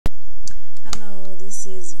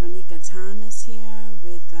This is Vernica Thomas here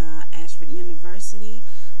with Ashford University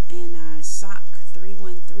in our SOC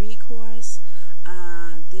 313 course.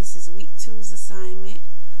 This is week 2's assignment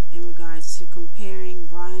in regards to comparing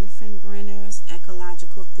Bronfennbrenner's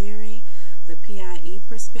ecological theory, the PIE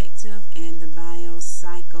perspective, and the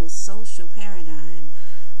biopsychosocial paradigm.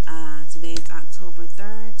 Today is October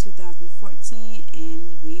 3rd, 2014,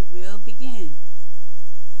 and we will begin.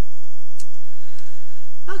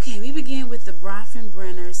 Okay, we begin with the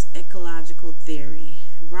Bronfennbrenner's ecological theory.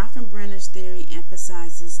 Bronfennbrenner's theory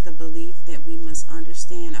emphasizes the belief that we must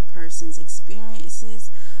understand a person's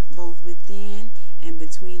experiences both within and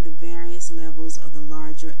between the various levels of the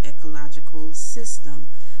larger ecological system.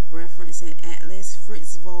 Reference at Atlas,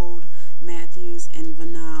 Fritzvold, Matthews, and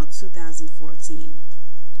Vanal, 2014.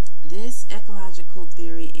 This ecological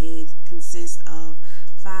theory consists of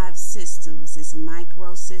 5 systems. It's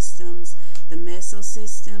microsystems, the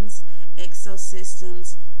mesosystems,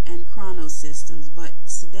 exosystems, and chronosystems. But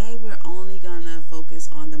today we're only going to focus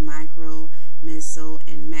on the micro, meso,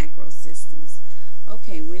 and macro systems.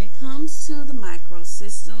 Okay, when it comes to the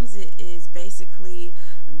microsystems, it is basically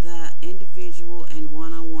the individual and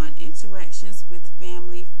one-on-one interactions with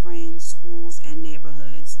family, friends, schools, and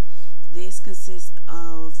neighborhoods. This consists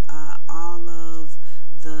of all of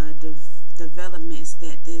the developments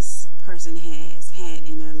that this person has had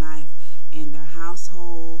in their life, in their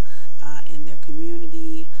household, in their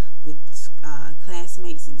community, with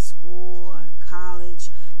classmates in school, college,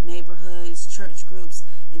 neighborhoods, church groups.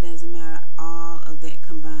 It doesn't matter, all of that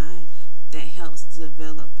combined that helps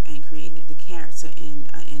develop and create the character in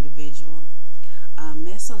an individual.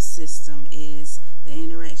 Mesosystem is the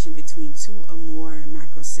interaction between 2 or more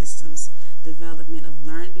microsystems, development of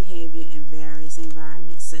learned behavior in various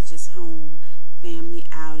environments such as home, family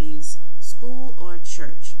outings, school, or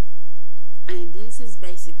church. And this is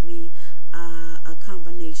basically a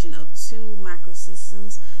combination of 2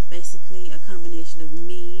 microsystems, basically a combination of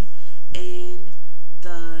me and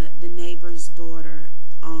the neighbor's daughter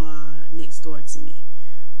next door to me.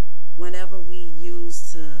 Whenever we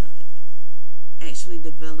use to actually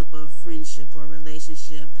develop a friendship or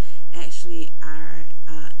relationship, actually our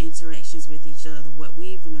interactions with each other, what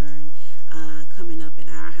we've learned coming up in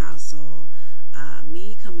our household,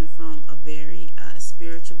 me coming from a very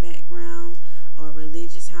spiritual background or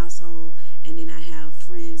religious household, and then I have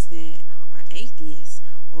friends that are atheists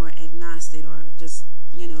or agnostic or just,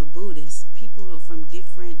 Buddhists, people from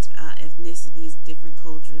different ethnicities, different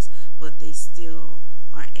cultures, but they still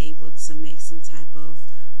are able to make some type of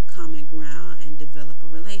common ground and develop a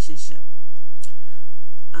relationship.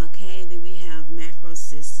 Okay, then we have macro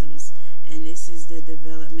systems, and this is the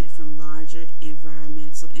development from larger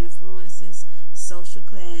environmental influences, social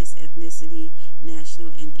class, ethnicity,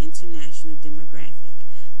 national and international demographic.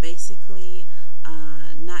 Basically,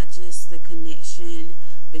 not just the connection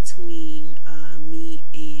between me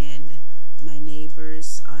and my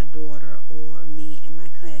neighbor's daughter, or me and my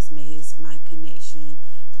classmates, my connection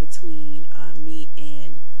between me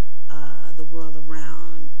and the world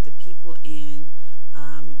around, the people in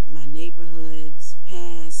my neighborhoods,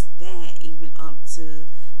 past that, even up to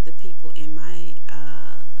the people in my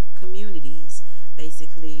communities.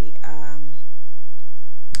 Basically,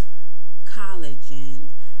 college and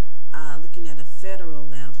looking at a federal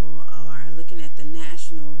level, or looking at the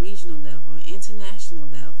national, regional level, international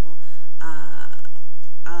level,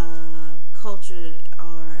 culture,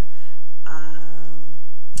 or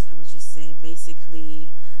how would you say, basically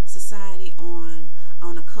society on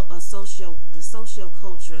a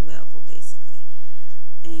socio-cultural level, basically.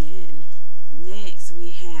 And next we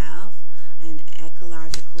have an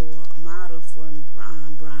ecological model for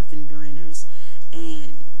Bronfennbrenner's,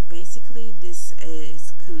 and basically this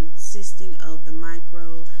is consisting of the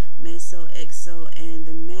micro, meso, exo, and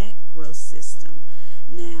the macro system.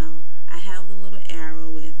 Now I have the little arrow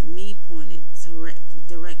with me pointed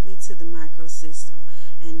directly to the micro system,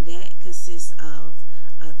 and that consists of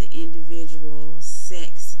the individual,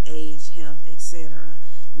 sex, age, health, etc.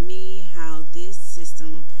 Me, how this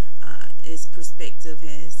system, its perspective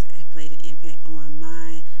has played an impact on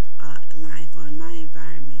my life, on my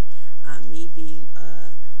environment. Me being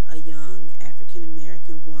a young African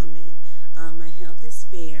American woman, my health is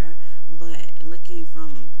fair, but looking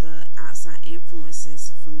from the outside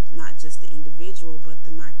influences from not just the individual but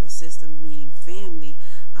the microsystem, meaning family,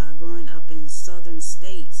 growing up in southern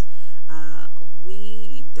states,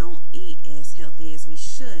 we don't eat as healthy as we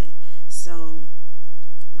should. So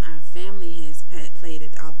our family has played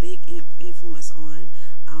a big influence on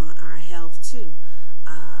our health too.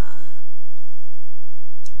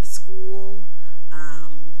 School,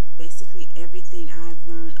 basically everything I've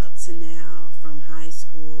learned up to now from high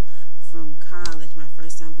school, from college, my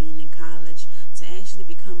first time being in college, to actually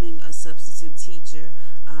becoming a substitute teacher,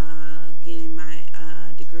 getting my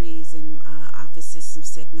degrees in office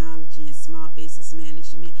systems technology and small business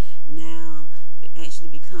management, now actually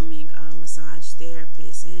becoming a massage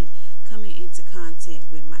therapist and coming into contact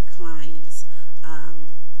with my clients.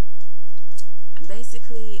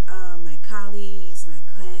 Basically, my colleagues, my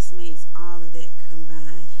classmates, all of that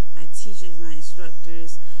combined, my teachers, my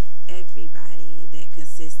instructors, everybody that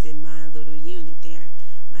consisted my little unit there.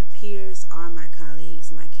 My peers are my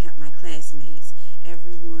colleagues, my classmates,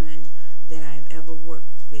 everyone that I've ever worked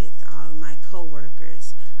with, all of my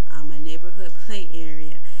co-workers, my neighborhood play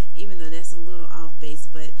area, even though that's a little off base,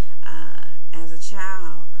 but as a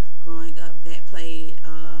child growing up, that played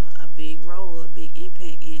a big role, a big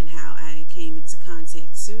impact in how I came into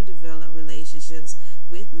contact to develop relationships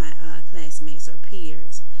with my classmates or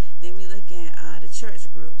peers. Then we look at the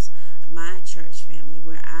church groups, my church family,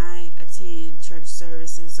 where I attend church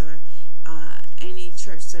services or any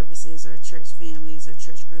church services or church families or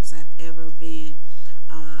church groups I've ever been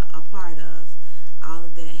a part of. All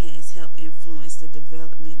of that has helped influence the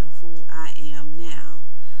development of who I am now.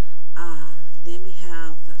 Then we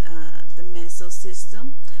have the meso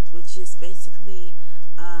system, which is basically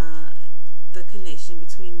the connection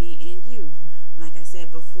between me and you. Like I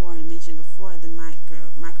said before and mentioned before, the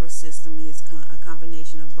microsystem is a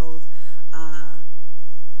combination of both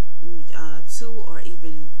two or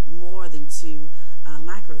even more than two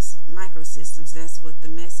microsystems. That's what the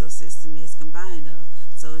mesosystem is combined of.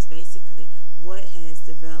 So it's basically what has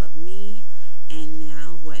developed me and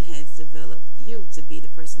now what has developed you to be the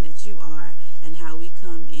person that you are, and how we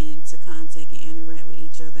come into contact and interact with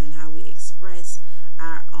each other, and how we express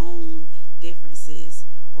our own differences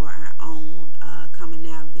or our own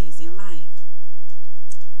commonalities in life.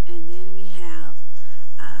 And then we have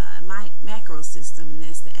my macro system, and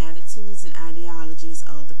that's the attitudes and ideologies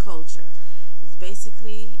of the culture. It's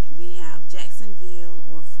basically, we have Jacksonville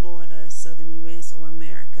or Florida, Southern U.S. or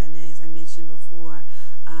America, and as I mentioned before,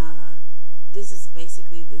 this is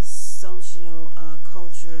basically the social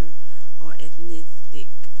culture or ethnic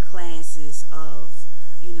classes of,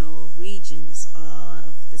 regions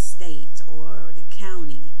of the state or the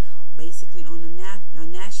county, basically on a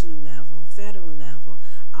national level, federal level,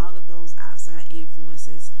 all of those outside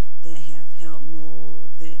influences that have helped mold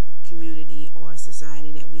the community or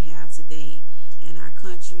society that we have today in our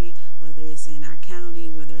country, whether it's in our county,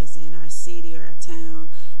 whether it's in our city or our town,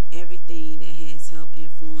 everything that has helped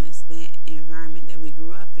influence that environment that we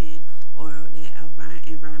grew up in, or that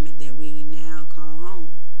environment that we now call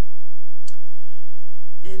home.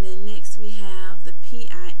 And then next we have the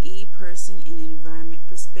PIE, person in environment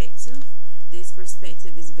perspective. This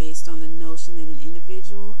perspective is based on the notion that an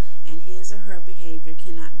individual and his or her behavior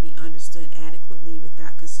cannot be understood adequately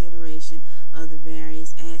without consideration of the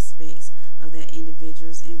various aspects of that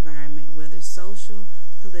individual's environment, whether social,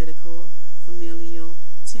 political, familial,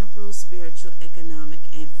 temporal, spiritual, economic,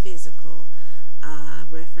 and physical.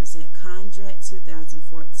 Reference at Condrat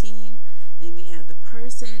 2014. Then we have the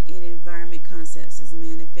person in environment concepts is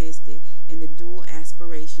manifested in the dual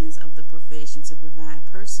aspirations of the profession to provide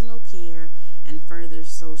personal care and further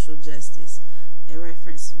social justice. A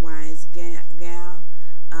reference wise Gal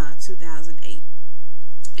 2008.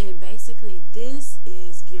 And basically this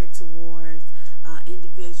is geared towards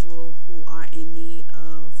individuals who are in need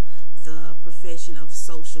of the profession of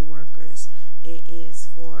social workers. It is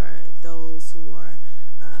for those who are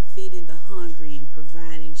feeding the hungry and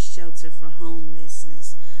providing shelter for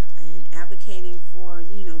homelessness, and advocating for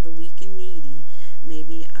the weak and needy,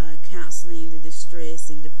 maybe counseling the distressed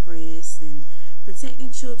and depressed, and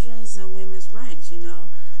protecting children's and women's rights,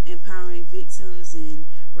 empowering victims and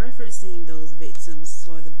referencing those victims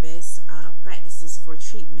for the best practices for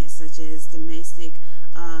treatment, such as domestic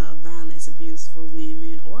violence abuse for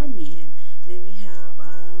women or men. Then we have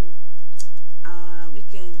we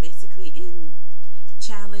can basically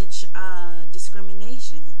challenge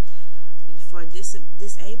discrimination for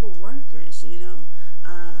disabled workers,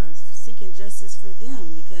 seeking justice for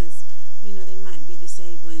them, because they might be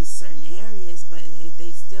disabled in certain areas, but if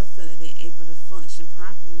they still feel that they're able to function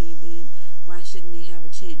properly, then why shouldn't they have a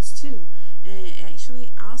chance too? And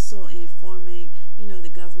actually also informing the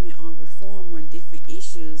government on reform on different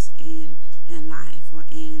issues in life or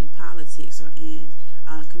in politics or in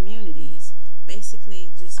communities. Basically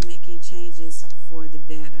just making changes for the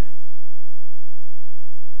better.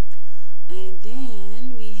 And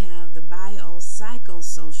then we have the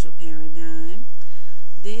biopsychosocial paradigm.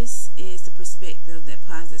 This is the perspective that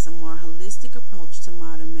posits a more holistic approach to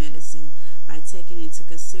modern medicine by taking into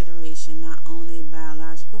consideration not only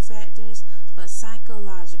biological factors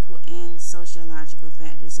sociological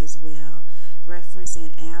factors as well. Reference at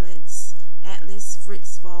Atlas,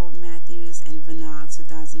 Fritzvold, Matthews, and Vanal,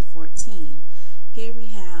 2014. Here we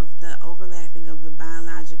have the overlapping of the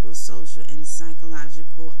biological, social, and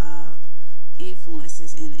psychological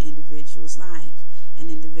influences in the individual's life. And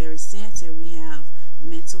in the very center, we have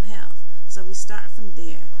mental health. So we start from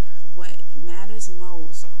there. What matters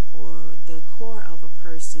most, or the core of a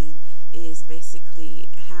person, is basically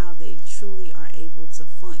how they truly are able to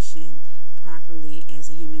function properly as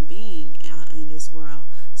a human being in this world.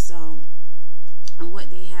 So what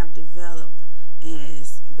they have developed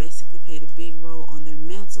is basically played a big role on their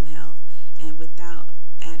mental health, and without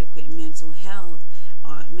adequate mental health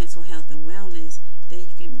or mental health and wellness, then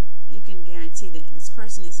you can guarantee that this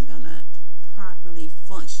person isn't going to properly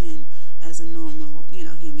function as a normal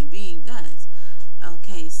human being does.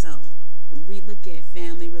 Okay, so we look at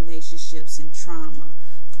family relationships and trauma.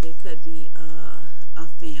 There could be a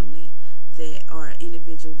family that, or an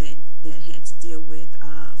individual that had to deal with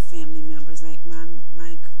family members. Like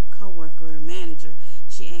my coworker or manager,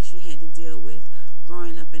 she actually had to deal with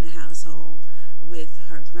growing up in a household with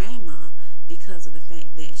her grandma because of the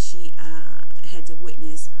fact that she had to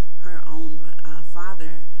witness her own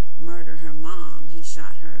father murder her mom. He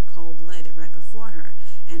shot her cold-blooded right before her,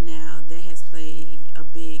 and now that has played a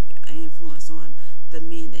big influence on the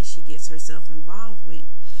men that she gets herself involved with.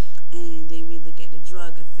 And then we look at the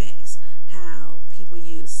drug effects, how people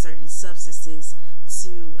use certain substances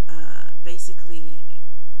to basically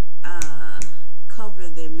cover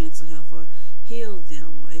their mental health or heal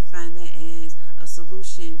them. They find that as a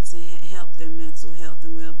solution to help their mental health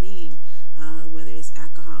and well-being, whether it's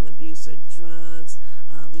alcohol abuse or drugs.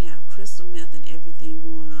 We have crystal meth and everything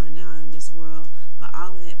going on now in this world, but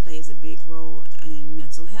all of that plays a big role in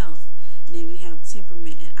mental health. And then we have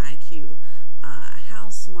temperament and IQ. How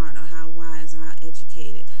smart or how wise or how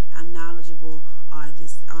educated, how knowledgeable are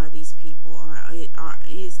these people, or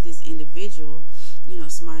is this individual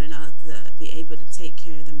smart enough to be able to take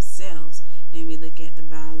care of themselves. Then we look at the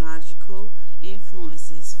biological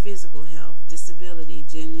influences, physical health, disability,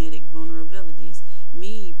 genetic vulnerabilities.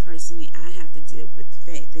 Me personally, I have to deal with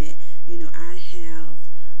the fact that I have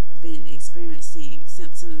been experiencing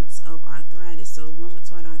symptoms of arthritis. So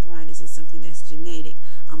rheumatoid arthritis is something that's genetic.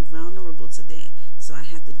 I'm vulnerable to that, so I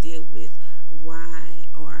have to deal with why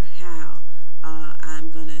or how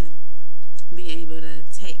I'm gonna be able to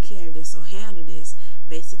take care of this or handle this.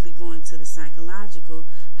 Basically going to the psychological,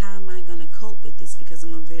 how am I going to cope with this? Because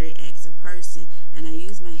I'm a very active person and I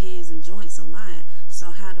use my hands and joints a lot.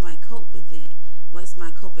 So how do I cope with that? What's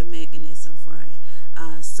my coping mechanism for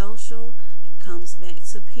it? Social, it comes back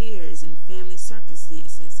to peers and family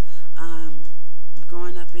circumstances.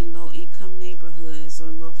 Growing up in low-income neighborhoods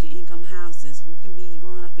or low-income houses, we can be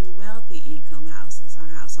growing up in wealthy income houses or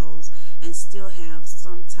households and still have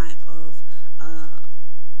some type of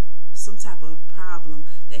problem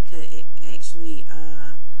that could actually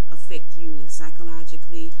affect you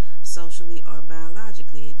psychologically, socially, or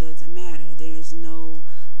biologically. It doesn't matter. There's no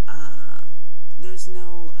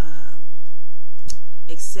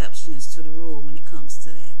exceptions to the rule when it comes to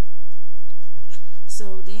that.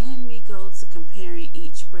 So then we go to comparing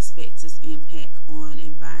each perspective's impact on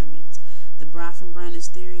environment. The Bronfennbrenner's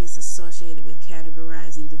theory is associated with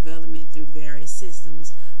categorizing development through various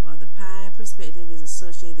systems, while the PIE perspective is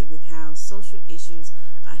associated with how social issues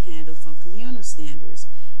are handled from communal standards.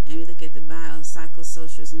 And we look at the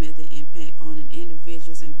Biopsychosocial's method. Impact on an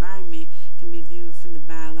individual's environment can be viewed from the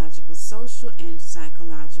biological, social, and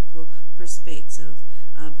psychological perspective.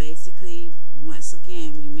 Basically, once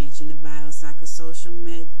again, we mentioned the biopsychosocial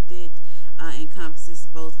method encompasses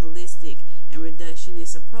both holistic and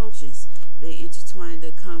reductionist approaches. They intertwine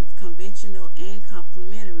the conventional and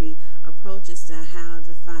complementary approaches to how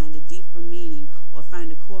to find a deeper meaning or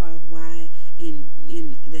find the core of why, in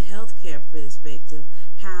the healthcare perspective,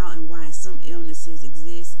 how and why some illnesses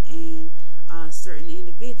exist in certain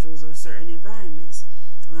individuals or certain environments.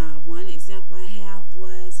 One example I have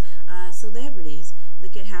was celebrities.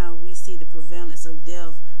 Look at how we see the prevalence of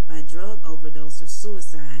death by drug overdose or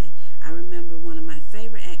suicide. I remember one of my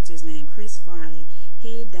favorite actors named Chris Farley.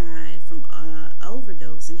 He died from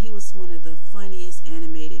overdose, and he was one of the funniest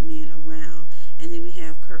animated men around. And then we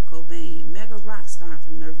have Kurt Cobain, mega rock star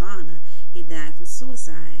from Nirvana. He died from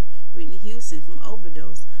suicide. Whitney Houston from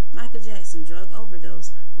overdose. Michael Jackson, drug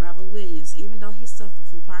overdose. Robin Williams, even though he suffered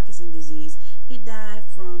from Parkinson's disease, he died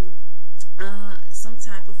from some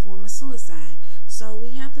type of form of suicide. So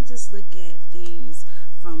we have to just look at things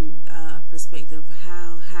from perspective of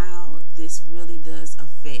how this really does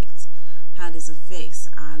affect, how this affects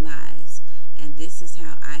our lives. And this is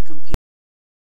how I